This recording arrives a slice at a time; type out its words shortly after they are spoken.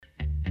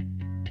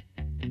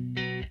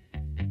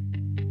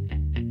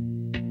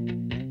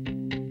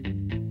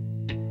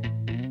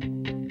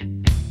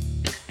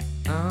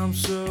I'm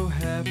so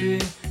happy,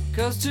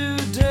 'cause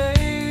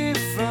today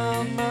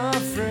found my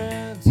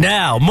friends.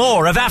 Now,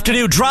 more of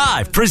Afternoon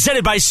Drive,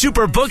 presented by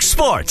Superbook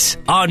Sports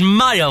on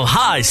Mile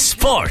High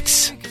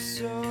Sports.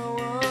 So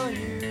are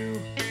you,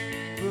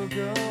 book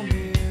on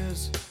me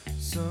is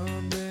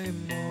Sunday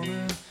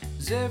morning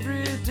is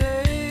every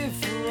day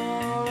for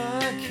all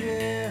I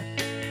care.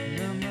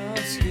 And I'm not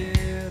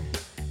scared,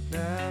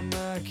 light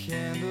my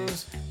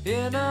candles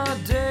in our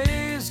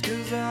days,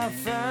 'cause I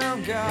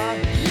found God.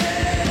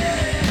 Yeah!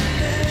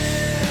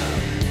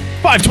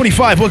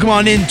 525, welcome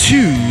on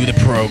into the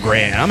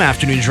program.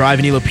 Afternoon Drive,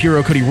 Anilo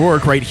Piro, Cody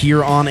Rourke, right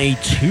here on a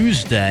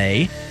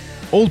Tuesday.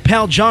 Old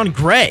pal Jon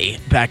Gray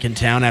back in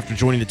town after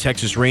joining the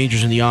Texas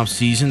Rangers in the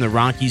offseason. The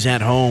Rockies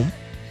at home,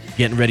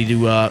 getting ready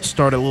to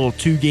start a little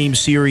two-game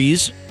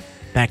series,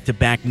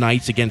 back-to-back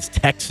nights against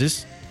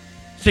Texas.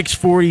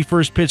 6:40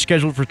 first pitch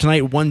scheduled for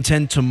tonight,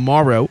 1:10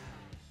 tomorrow.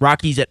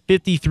 Rockies at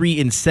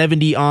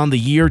 53-70 on the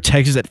year.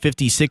 Texas at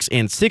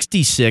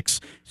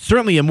 56-66.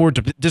 Certainly a more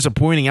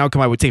disappointing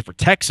outcome, I would say, for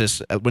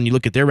Texas when you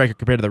look at their record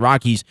compared to the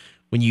Rockies.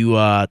 When you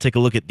take a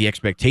look at the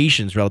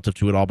expectations relative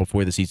to it all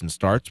before the season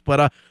starts.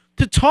 But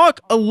to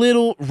talk a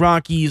little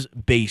Rockies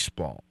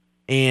baseball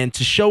and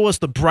to show us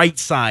the bright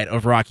side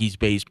of Rockies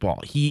baseball,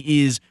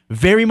 he is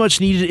very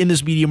much needed in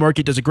this media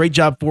market. Does a great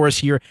job for us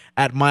here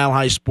at Mile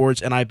High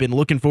Sports, and I've been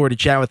looking forward to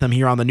chat with him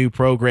here on the new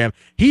program.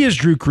 He is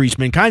Drew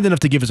Creasman, kind enough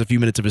to give us a few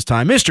minutes of his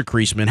time. Mr.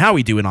 Creasman, how are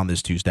we doing on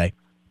this Tuesday?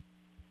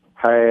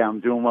 Hey, I'm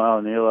doing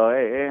well, Nilo.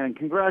 Hey, and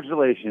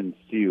congratulations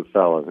to you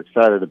fellas.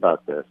 Excited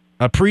about this.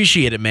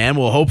 Appreciate it, man.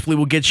 Well, hopefully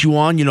we'll get you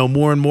on,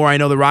 more and more. I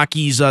know the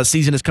Rockies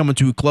season is coming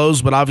to a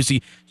close, but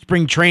obviously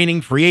spring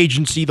training, free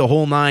agency, the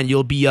whole nine.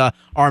 You'll be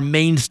our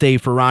mainstay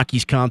for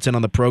Rockies content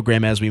on the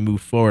program as we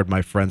move forward,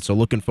 my friend. So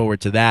looking forward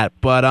to that.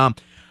 But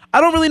I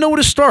don't really know where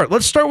to start.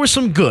 Let's start with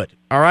some good,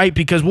 all right?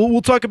 Because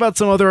we'll talk about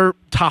some other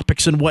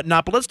topics and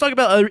whatnot, but let's talk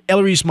about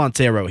Elehuris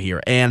Montero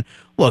here. And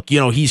look,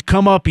 he's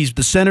come up. He's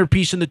the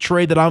centerpiece in the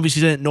trade that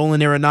obviously sent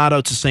Nolan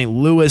Arenado to St.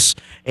 Louis.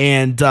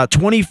 And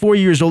 24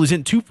 years old. He's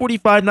hitting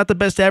 .245, not the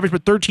best average,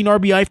 but 13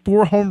 RBI,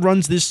 4 home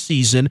runs this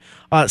season.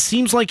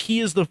 Seems like he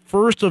is the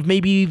first of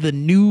maybe the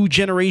new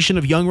generation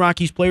of young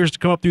Rockies players to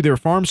come up through their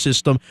farm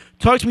system.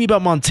 Talk to me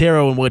about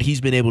Montero and what he's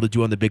been able to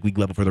do on the big league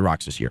level for the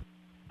Rocks this year.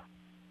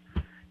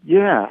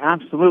 Yeah,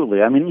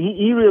 absolutely. I mean,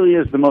 he really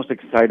is the most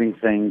exciting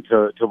thing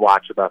to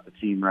watch about the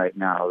team right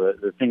now.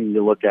 The thing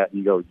you look at and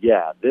you go,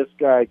 yeah, this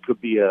guy could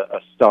be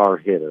a star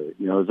hitter.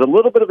 It's a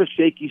little bit of a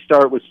shaky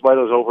start, which is why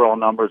those overall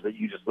numbers that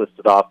you just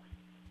listed off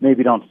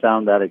maybe don't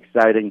sound that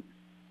exciting.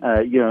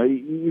 He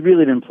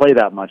really didn't play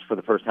that much for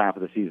the first half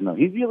of the season, though.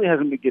 He really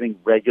hasn't been getting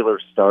regular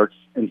starts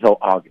until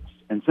August.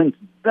 And since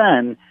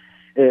then,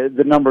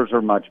 the numbers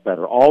are much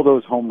better. All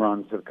those home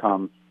runs have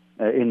come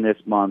in this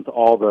month,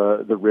 all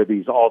the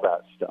ribbies, all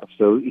that stuff.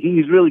 So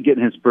he's really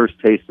getting his first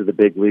taste of the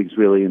big leagues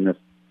really in the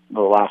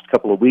last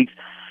couple of weeks,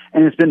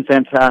 and it's been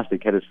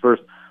fantastic. Had his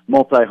first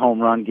multi-home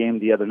run game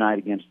the other night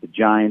against the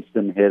Giants,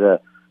 then hit a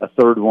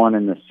third one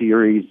in the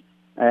series,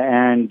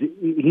 and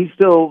he's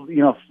still,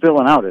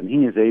 filling out, and he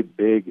is a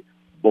big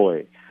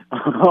boy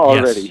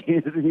already.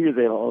 Yes. He is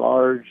a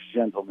large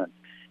gentleman.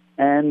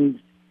 And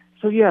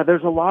so, yeah,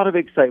 there's a lot of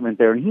excitement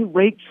there, and he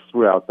raked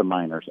throughout the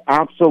minors,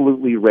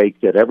 absolutely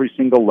raked at every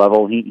single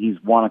level.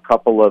 He's won a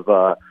couple of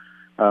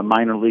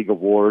minor league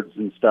awards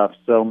and stuff.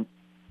 So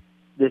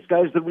this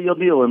guy's the real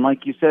deal, and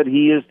like you said,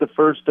 he is the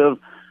first of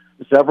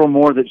several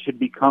more that should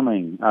be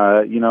coming.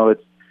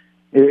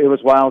 It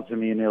was wild to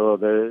me,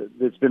 Anilo.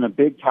 It's been a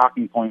big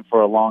talking point for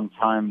a long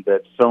time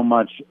that so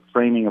much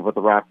framing of what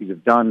the Rockies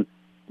have done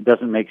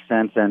doesn't make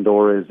sense and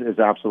or is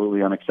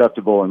absolutely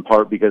unacceptable, in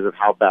part because of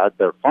how bad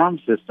their farm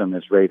system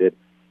is rated.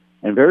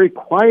 And very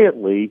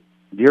quietly,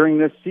 during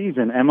this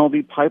season,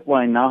 MLB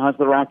Pipeline now has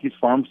the Rockies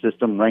farm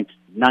system ranked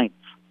ninth.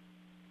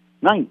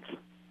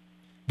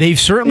 They've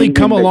certainly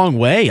come a long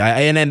way,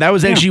 and that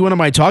was actually one of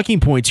my talking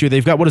points here.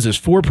 They've got,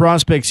 4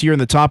 prospects here in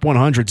the top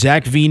 100.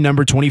 Zach Veen,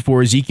 number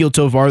 24, Ezekiel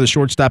Tovar, the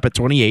shortstop at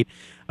 28,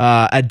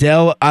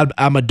 Adel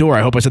Amador,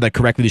 I hope I said that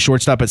correctly, the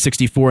shortstop at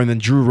 64, and then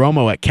Drew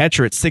Romo at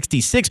catcher at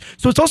 66.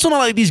 So it's also not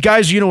like these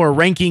guys, are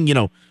ranking,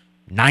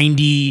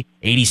 90,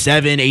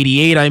 87,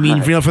 88. I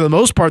mean, for the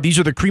most part, these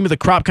are the cream of the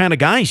crop kind of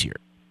guys here.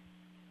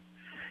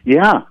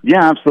 Yeah,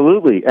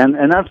 absolutely.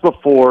 And that's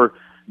before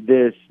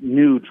this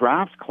new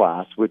draft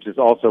class, which is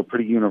also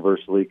pretty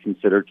universally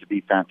considered to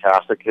be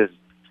fantastic, has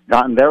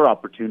gotten their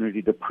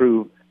opportunity to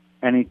prove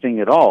anything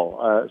at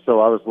all. So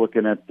I was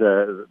looking at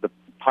the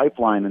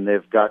pipeline, and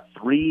they've got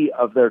 3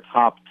 of their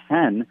top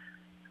 10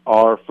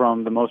 are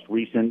from the most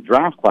recent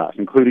draft class,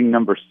 including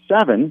number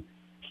 7,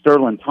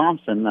 Sterling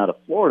Thompson out of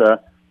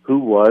Florida, who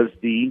was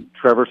the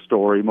Trevor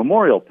Story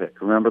Memorial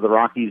pick. Remember, the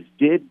Rockies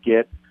did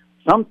get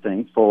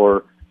something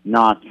for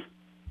not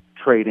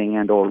trading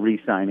and or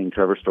re-signing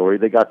Trevor Story.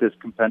 They got this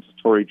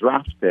compensatory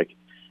draft pick,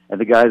 and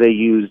the guy they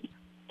used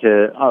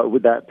to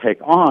with that pick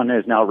on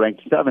is now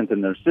ranked 7th in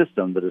their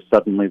system, but is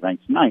suddenly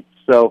ranked 9th.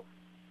 So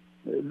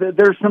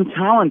there's some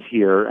talent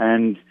here,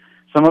 and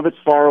some of it's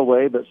far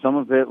away, but some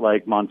of it,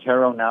 like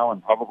Montero now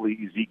and probably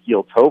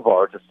Ezekiel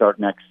Tovar to start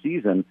next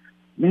season,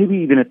 maybe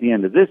even at the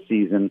end of this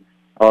season,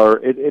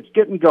 it's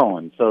getting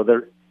going. So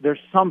there's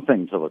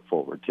something to look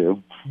forward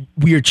to.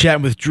 We are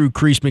chatting with Drew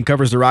Creasman,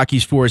 covers the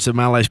Rockies for us at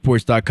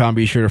MileHighSports.com.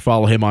 Be sure to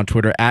follow him on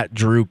Twitter at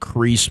Drew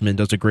Creasman.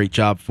 Does a great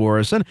job for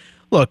us. And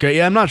look,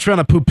 I'm not trying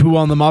to poo-poo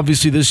on them.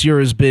 Obviously, this year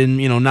has been,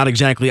 not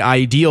exactly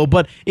ideal,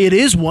 but it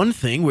is one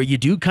thing where you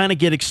do kind of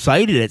get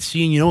excited at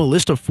seeing, a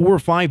list of 4 or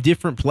 5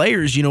 different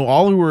players,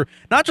 all who are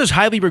not just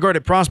highly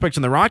regarded prospects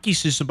in the Rockies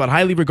system, but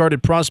highly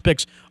regarded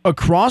prospects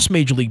across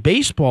Major League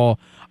Baseball.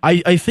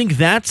 I think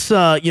that's,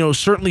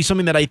 certainly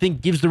something that I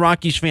think gives the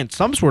Rockies fans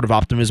some sort of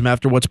optimism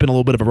after what's been a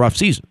little bit of a rough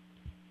season.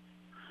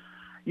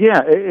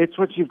 Yeah, it's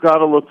what you've got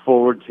to look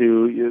forward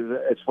to.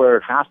 It's where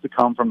it has to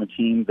come from a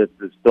team that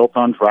is built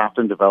on draft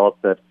and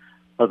develop, that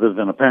other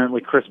than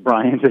apparently Chris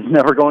Bryant is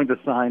never going to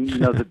sign,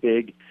 the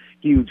big,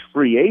 huge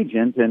free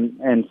agent. And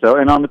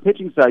on the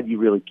pitching side, you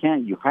really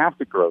can't. You have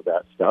to grow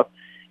that stuff.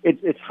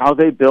 It's how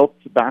they built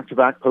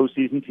back-to-back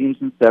postseason teams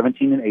in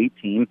 17 and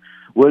 18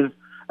 was.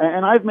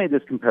 And I've made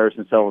this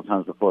comparison several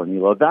times before,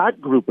 Nilo.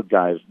 That group of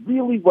guys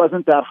really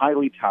wasn't that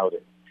highly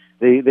touted.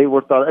 They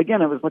were thought,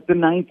 again, it was like the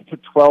 9th to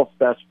 12th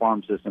best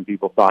farm system,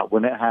 people thought,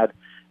 when it had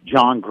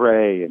Jon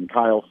Gray and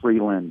Kyle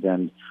Freeland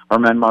and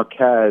Germán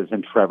Marquez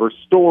and Trevor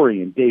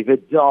Story and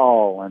David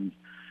Dahl. And,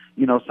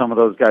 some of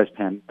those guys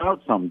panned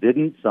out, some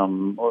didn't,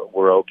 some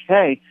were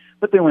okay.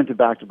 But they went to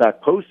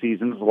back-to-back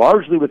postseasons,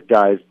 largely with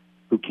guys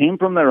who came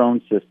from their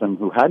own system,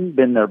 who hadn't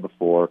been there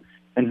before,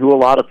 and who a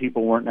lot of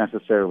people weren't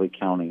necessarily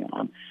counting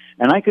on.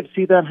 And I could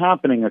see that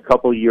happening a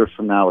couple of years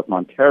from now with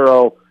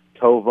Montero,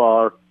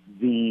 Tovar,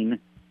 Veen.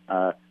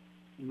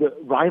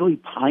 Riley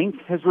Pint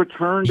has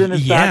returned and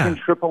is back in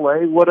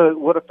AAA.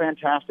 What a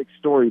fantastic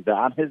story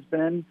that has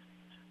been.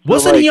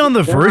 Wasn't he on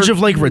the verge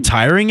of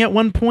retiring at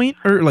one point,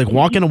 or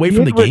walking away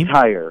from the game?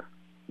 Retire.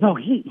 No,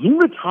 he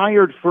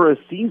retired for a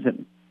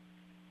season.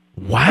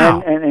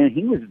 Wow. And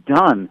he was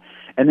done.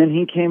 And then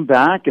he came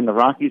back, and the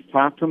Rockies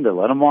talked to him. They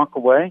let him walk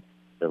away.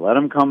 They let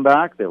him come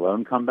back. They let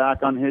him come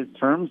back on his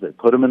terms. They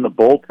put him in the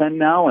bullpen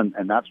now, and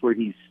that's where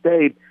he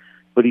stayed.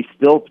 But he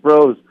still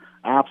throws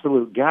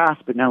absolute gas,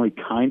 but now he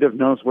kind of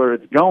knows where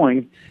it's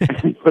going. And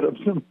he put up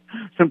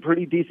some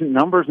pretty decent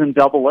numbers in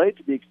Double-A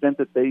to the extent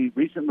that they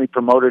recently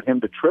promoted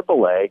him to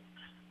Triple-A.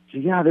 So,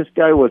 yeah, this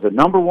guy was a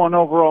number 1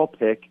 overall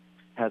pick,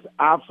 has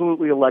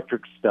absolutely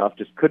electric stuff,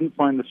 just couldn't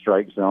find the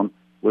strike zone,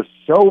 was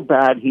so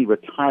bad he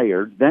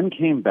retired, then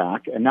came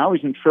back, and now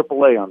he's in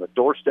Triple-A on the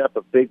doorstep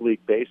of big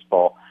league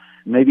baseball.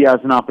 Maybe has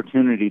an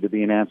opportunity to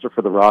be an answer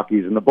for the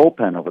Rockies in the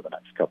bullpen over the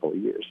next couple of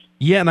years.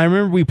 Yeah, and I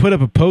remember we put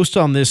up a post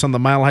on this on the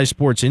Mile High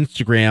Sports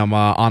Instagram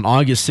on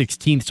August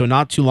 16th, so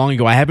not too long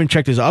ago. I haven't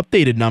checked his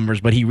updated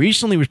numbers, but he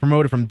recently was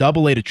promoted from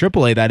Double-A to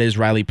Triple-A, that is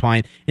Riley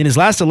Pine. In his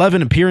last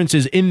 11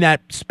 appearances in that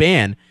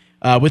span,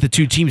 with the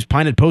two teams,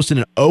 Pine had posted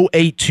an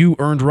 0.82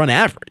 earned run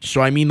average.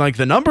 So, I mean,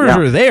 the numbers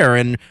are there,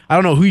 and I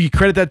don't know who you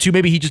credit that to.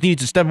 Maybe he just needed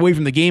to step away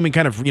from the game and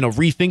kind of,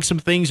 rethink some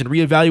things and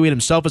reevaluate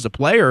himself as a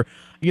player.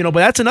 But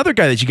that's another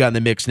guy that you got in the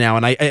mix now,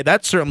 and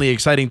that's certainly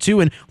exciting, too.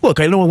 And, look,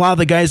 I know a lot of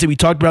the guys that we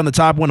talked about in the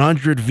top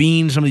 100,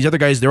 Veen, some of these other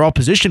guys, they're all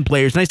position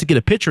players. Nice to get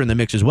a pitcher in the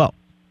mix as well.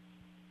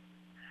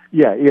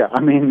 Yeah. I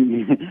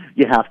mean,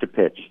 you have to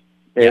pitch.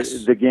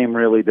 Yes. The game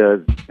really does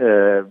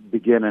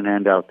begin and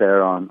end out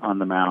there on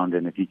the mound,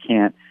 and if you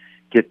can't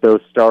get those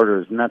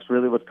starters, and that's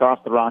really what's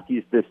cost the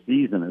Rockies this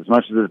season. As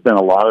much as there's been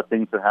a lot of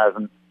things that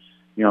hasn't,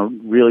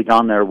 really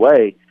gone their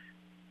way,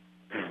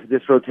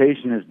 this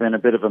rotation has been a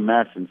bit of a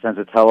mess, and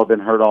Senzatella been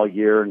hurt all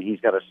year, and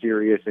he's got a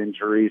serious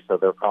injury, so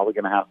they're probably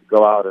going to have to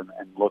go out and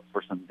look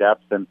for some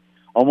depth. And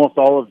almost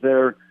all of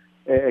their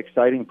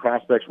exciting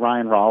prospects,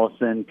 Ryan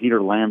Rollison,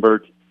 Peter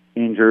Lambert,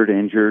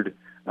 injured.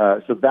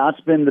 So that's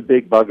been the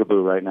big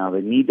bugaboo right now. They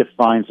need to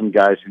find some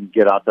guys who can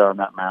get out there on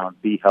that mound,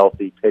 be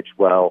healthy, pitch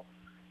well.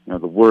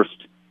 The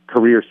worst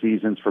career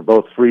seasons for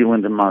both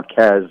Freeland and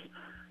Marquez.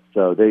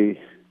 So they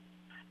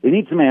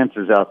need some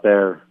answers out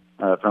there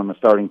from a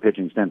starting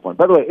pitching standpoint.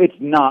 By the way, it's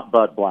not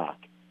Bud Black.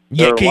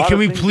 Yeah, can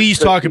we please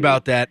talk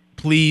about that,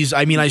 please?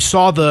 I mean, I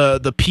saw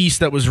the piece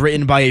that was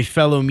written by a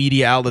fellow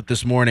media outlet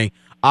this morning.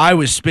 I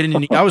was spinning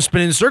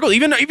in circles.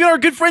 Even our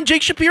good friend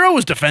Jake Shapiro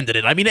was defending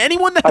it. I mean,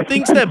 anyone that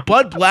thinks that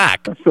Bud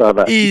Black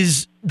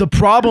is the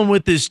problem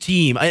with this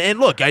team, and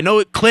look, I know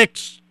it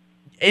clicks,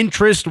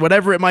 interest,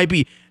 whatever it might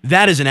be,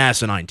 that is an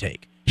asinine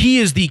take. He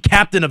is the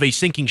captain of a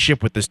sinking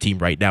ship with this team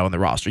right now in the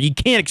roster. You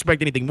can't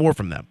expect anything more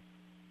from them.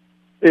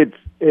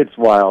 It's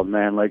wild,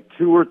 man.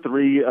 2 or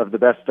 3 of the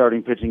best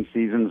starting pitching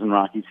seasons in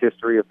Rockies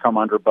history have come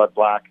under Bud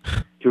Black.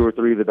 2 or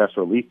 3 of the best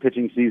relief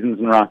pitching seasons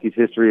in Rockies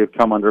history have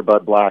come under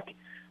Bud Black.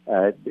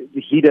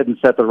 He doesn't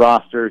set the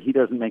roster. He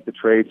doesn't make the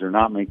trades or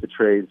not make the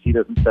trades. He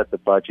doesn't set the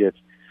budget.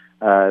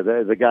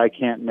 The guy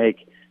can't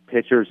make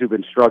pitchers who've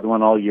been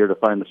struggling all year to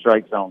find the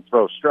strike zone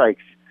throw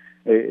strikes.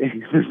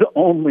 There's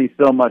only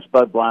so much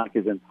Bud Black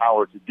is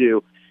empowered to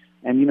do.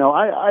 And,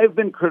 I've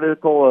been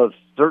critical of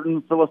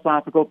certain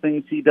philosophical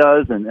things he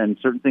does and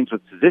certain things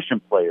with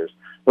position players.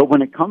 But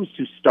when it comes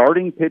to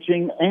starting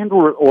pitching and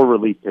or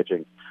relief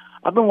pitching,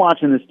 I've been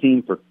watching this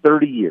team for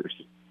 30 years.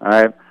 All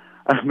right,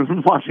 I've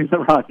been watching the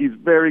Rockies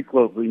very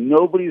closely.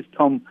 Nobody's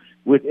come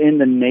within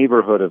the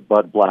neighborhood of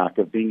Bud Black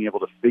of being able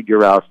to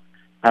figure out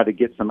how to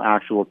get some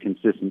actual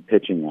consistent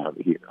pitching out of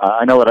here.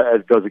 I know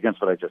it goes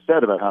against what I just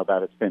said about how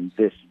bad it's been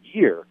this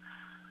year,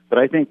 but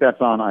I think that's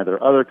on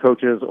either other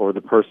coaches or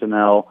the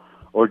personnel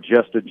or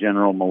just a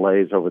general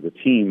malaise over the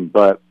team.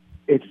 But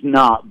it's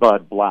not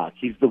Bud Black.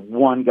 He's the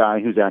one guy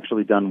who's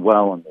actually done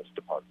well in this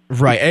department.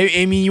 Right.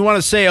 I mean, you want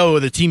to say,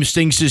 the team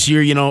stinks this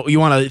year. You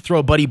want to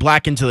throw Buddy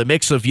Black into the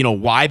mix of,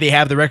 why they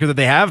have the record that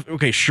they have.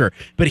 Okay, sure.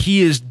 But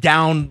he is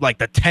down like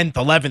the 10th,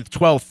 11th,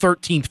 12th,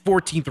 13th,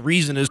 14th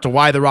reason as to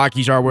why the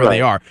Rockies are where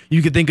they are.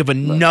 You could think of a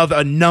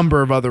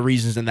number of other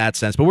reasons in that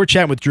sense. But we're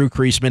chatting with Drew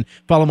Creasman.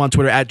 Follow him on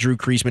Twitter at Drew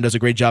Creasman. Does a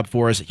great job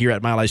for us here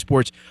at Mile High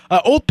Sports.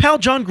 Old pal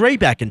Jon Gray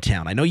back in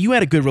town. I know you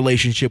had a good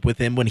relationship with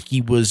him when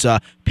he was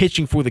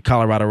pitching for the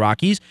Colorado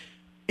Rockies.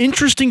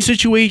 Interesting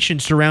situation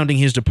surrounding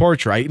his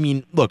departure. I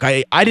mean, look,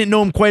 I didn't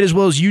know him quite as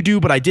well as you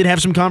do, but I did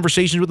have some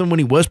conversations with him when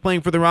he was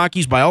playing for the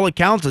Rockies. By all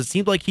accounts, it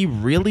seemed like he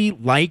really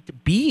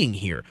liked being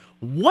here.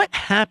 What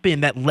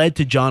happened that led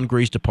to Jon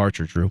Gray's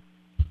departure, Drew?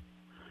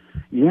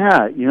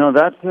 Yeah,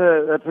 that's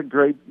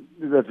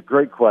a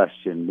great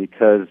question,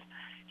 because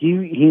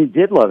he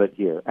did love it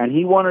here, and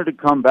he wanted to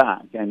come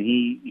back, and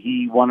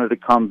he wanted to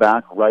come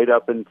back right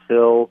up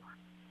until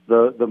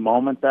the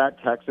moment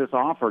that Texas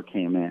offer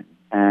came in.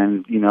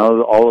 And,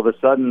 all of a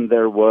sudden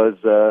there was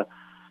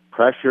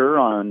pressure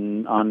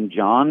on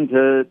Jon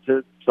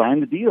to sign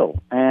the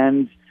deal.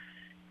 And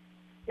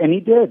he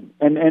did.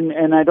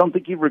 And I don't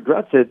think he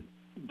regrets it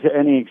to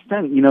any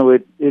extent.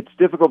 It's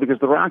difficult because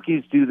the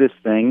Rockies do this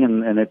thing,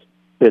 and it's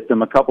bit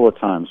them a couple of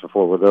times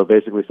before, where they'll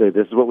basically say,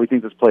 this is what we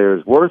think this player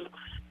is worth,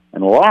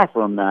 and we'll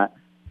offer him that.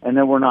 And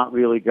then we're not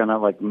really going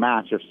to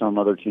match if some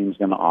other team's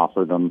going to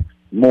offer them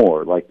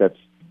more.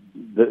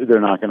 They're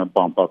not going to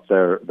bump up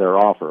their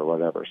offer or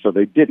whatever. So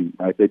they didn't,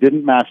 right? They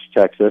didn't match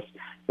Texas.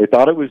 They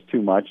thought it was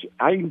too much.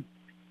 I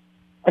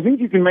think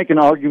you can make an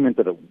argument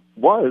that it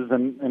was,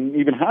 and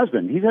even has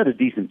been. He's had a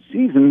decent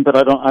season, but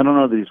I don't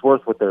know that he's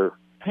worth what they're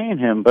paying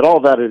him. But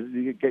all that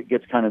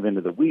gets kind of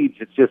into the weeds.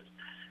 It's just,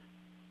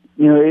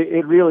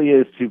 it really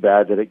is too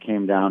bad that it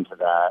came down to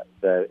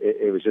that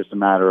it was just a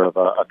matter of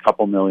a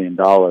couple $1 million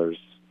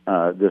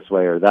this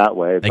way or that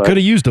way. They could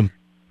have used him.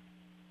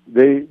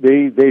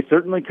 They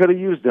certainly could have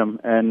used him,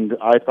 and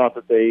I thought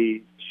that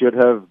they should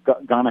have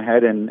gone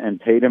ahead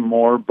and paid him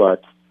more.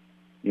 But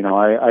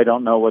I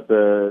don't know what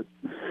the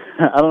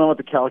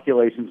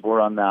calculations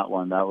were on that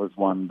one. That was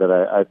one that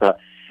I thought,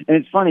 and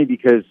it's funny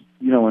because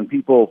when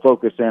people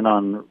focus in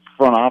on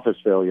front office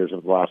failures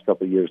of the last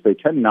couple of years, they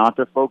tend not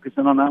to focus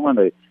in on that one.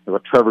 They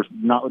Trevor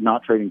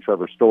not trading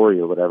Trevor Story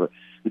or whatever.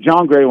 The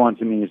Jon Gray one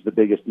to me is the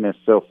biggest miss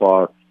so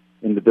far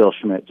in the Bill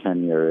Schmidt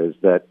tenure. Is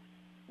that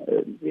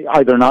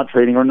either not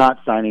trading or not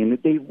signing, and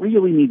that they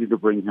really needed to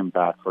bring him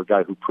back for a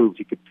guy who proved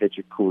he could pitch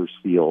at Coors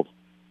Field.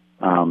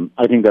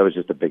 I think that was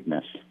just a big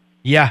miss.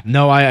 Yeah,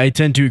 no, I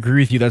tend to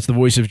agree with you. That's the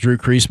voice of Drew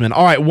Creasman.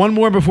 All right, one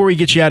more before we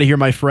get you out of here,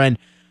 my friend.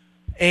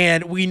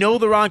 And we know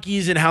the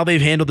Rockies and how they've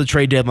handled the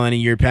trade deadline in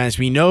year past.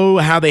 We know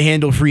how they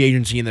handle free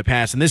agency in the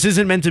past. And this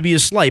isn't meant to be a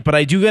slight, but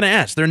I do got to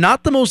ask. They're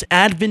not the most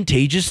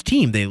advantageous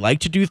team. They like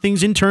to do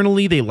things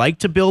internally. They like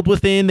to build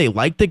within. They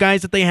like the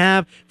guys that they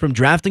have from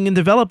drafting and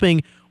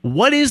developing.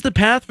 What is the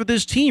path for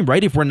this team,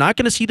 right? If we're not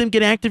going to see them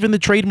get active in the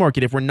trade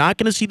market, if we're not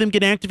going to see them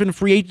get active in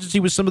free agency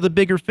with some of the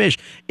bigger fish,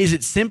 is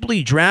it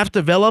simply draft,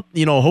 develop,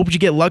 hope you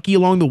get lucky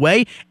along the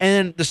way?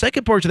 And the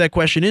second part to that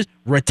question is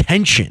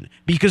retention,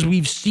 because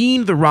we've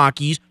seen the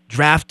Rockies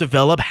draft,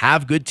 develop,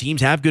 have good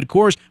teams, have good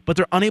cores, but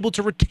they're unable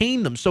to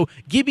retain them. So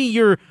give me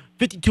your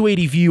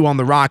 5280 view on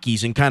the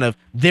Rockies and kind of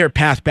their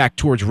path back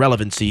towards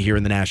relevancy here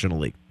in the National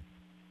League.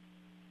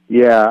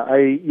 Yeah,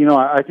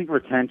 I think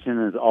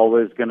retention is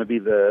always going to be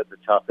the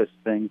toughest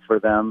thing for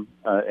them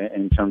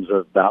in terms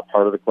of that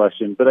part of the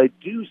question. But I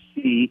do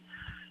see,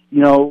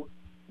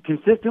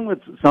 consistent with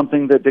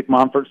something that Dick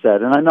Monfort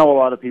said, and I know a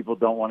lot of people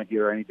don't want to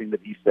hear anything that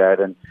he said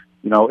and,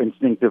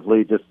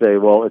 instinctively just say,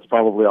 well, it's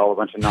probably all a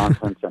bunch of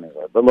nonsense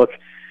anyway. But look,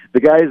 the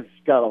guy's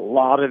got a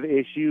lot of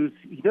issues.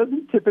 He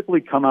doesn't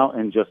typically come out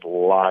and just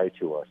lie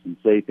to us and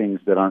say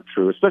things that aren't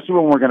true, especially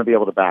when we're going to be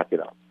able to back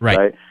it up,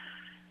 right?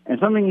 And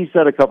something he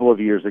said a couple of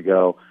years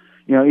ago,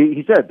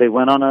 he said they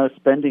went on a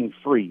spending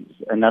freeze,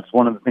 and that's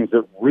one of the things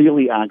that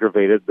really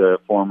aggravated the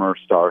former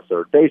star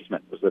third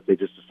baseman, was that they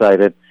just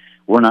decided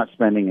we're not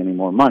spending any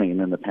more money, and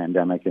then the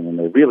pandemic, and then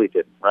they really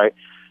didn't, right?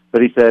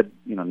 But he said,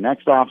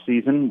 next off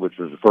season, which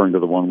was referring to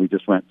the one we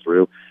just went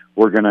through,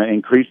 we're going to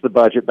increase the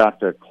budget back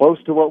to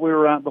close to what we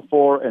were at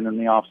before, and then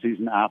the off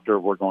season after,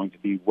 we're going to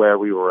be where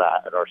we were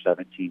at our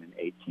 17 and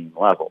 18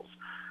 levels.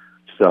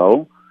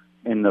 So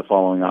in the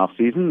following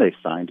offseason, they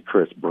signed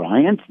Chris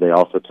Bryant. They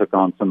also took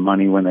on some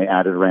money when they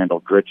added Randall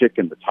Grichuk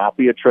in the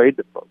Tapia trade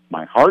that broke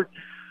my heart.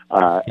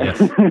 Yes.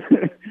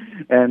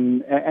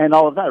 and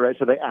all of that, right?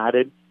 So they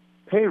added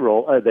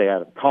payroll. They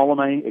added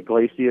Colome,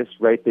 Iglesias,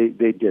 right?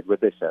 They did what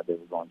they said they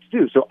were going to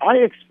do. So I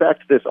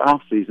expect this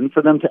offseason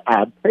for them to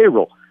add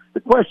payroll.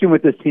 The question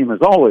with this team is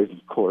always,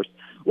 of course,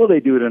 will they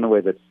do it in a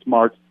way that's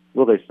smart?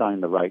 Will they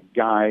sign the right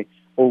guy?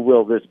 Or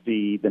will this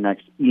be the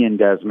next Ian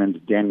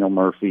Desmond, Daniel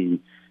Murphy,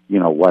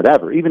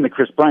 whatever? Even the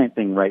Chris Bryant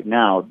thing right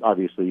now,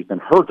 obviously he's been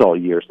hurt all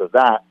year, so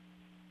that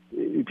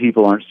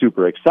people aren't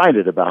super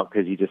excited about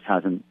because he just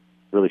hasn't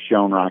really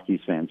shown Rockies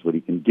fans what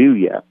he can do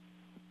yet.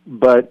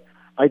 But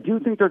I do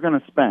think they're going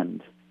to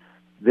spend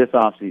this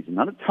offseason.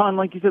 Not a ton,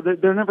 like you said.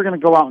 They're never going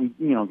to go out and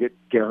get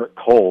Garrett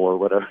Cole or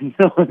whatever,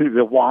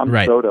 the Juan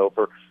Soto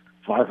for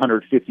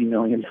 $550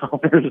 million or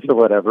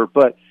whatever.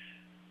 But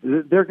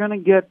they're going to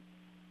get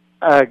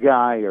a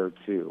guy or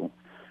two.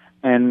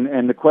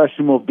 And the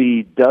question will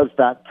be, does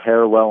that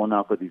pair well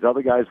enough with these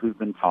other guys we've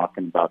been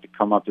talking about to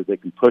come up that they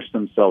can push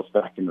themselves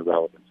back into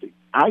relevancy?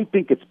 I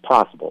think it's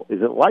possible.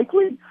 Is it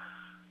likely?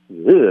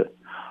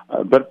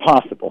 But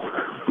possible.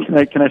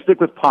 Can I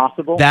stick with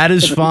possible? That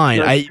is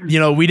fine.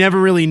 We never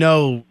really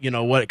know,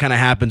 what kind of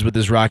happens with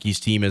this Rockies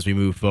team as we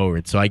move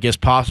forward. So I guess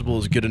possible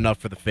is good enough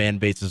for the fan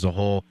base as a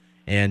whole.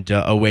 And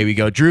away we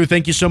go. Drew,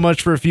 thank you so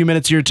much for a few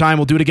minutes of your time.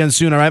 We'll do it again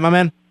soon. All right, my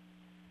man?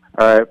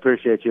 All right.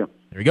 Appreciate you.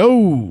 There he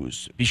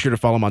goes. Be sure to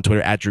follow him on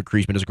Twitter at Drew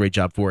Creasman. Does a great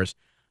job for us.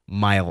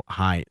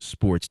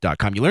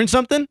 MileHighSports.com. You learned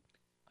something?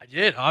 I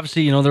did.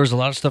 Obviously, there was a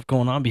lot of stuff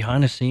going on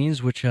behind the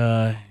scenes, which,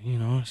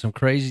 some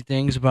crazy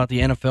things about the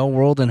NFL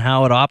world and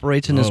how it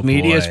operates in this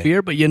media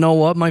sphere. But you know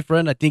what, my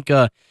friend? I think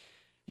I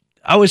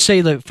would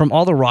say that from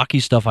all the Rocky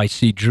stuff I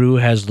see, Drew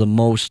has the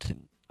most,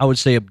 I would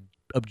say,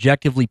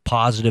 objectively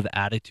positive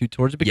attitude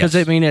towards it. Because,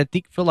 yes. I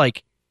think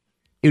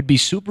it would be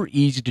super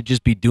easy to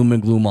just be doom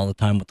and gloom all the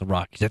time with the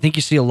Rockies. I think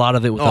you see a lot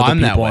of it with other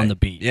people on the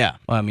beat. Yeah.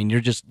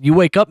 You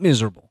wake up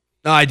miserable.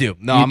 No, I do.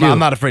 No, I'm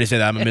not afraid to say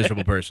that. I'm a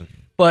miserable person.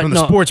 But from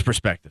the sports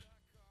perspective.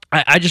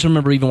 I just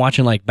remember even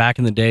watching, back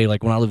in the day,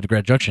 when I lived in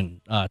Grand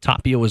Junction,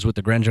 Tapia was with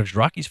the Grand Junction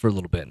Rockies for a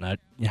little bit, and I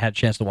had a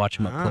chance to watch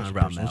him up close.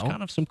 It was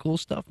kind of some cool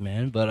stuff,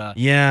 man. But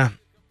yeah.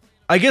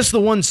 I guess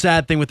the one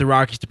sad thing with the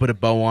Rockies, to put a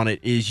bow on it,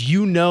 is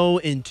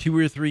in 2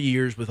 or 3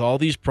 years with all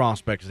these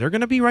prospects, they're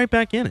going to be right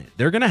back in it.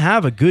 They're going to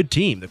have a good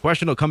team. The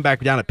question will come back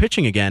down to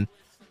pitching again.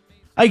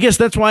 I guess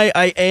that's why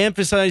I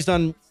emphasized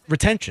on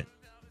retention.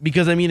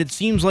 Because, it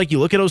seems like you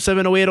look at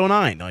 07, 08,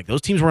 09.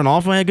 Those teams weren't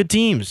awful, had good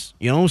teams.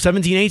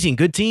 17, 18,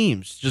 good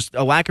teams. Just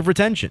a lack of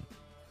retention.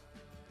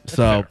 That's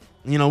fair.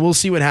 We'll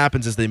see what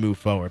happens as they move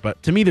forward.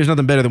 But to me, there's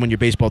nothing better than when your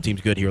baseball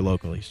team's good here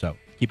locally. So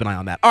keep an eye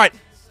on that. All right.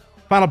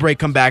 Final break,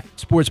 come back.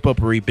 Sports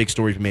potpourri, big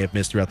stories we may have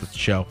missed throughout the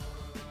show.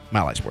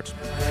 Mile High Sports.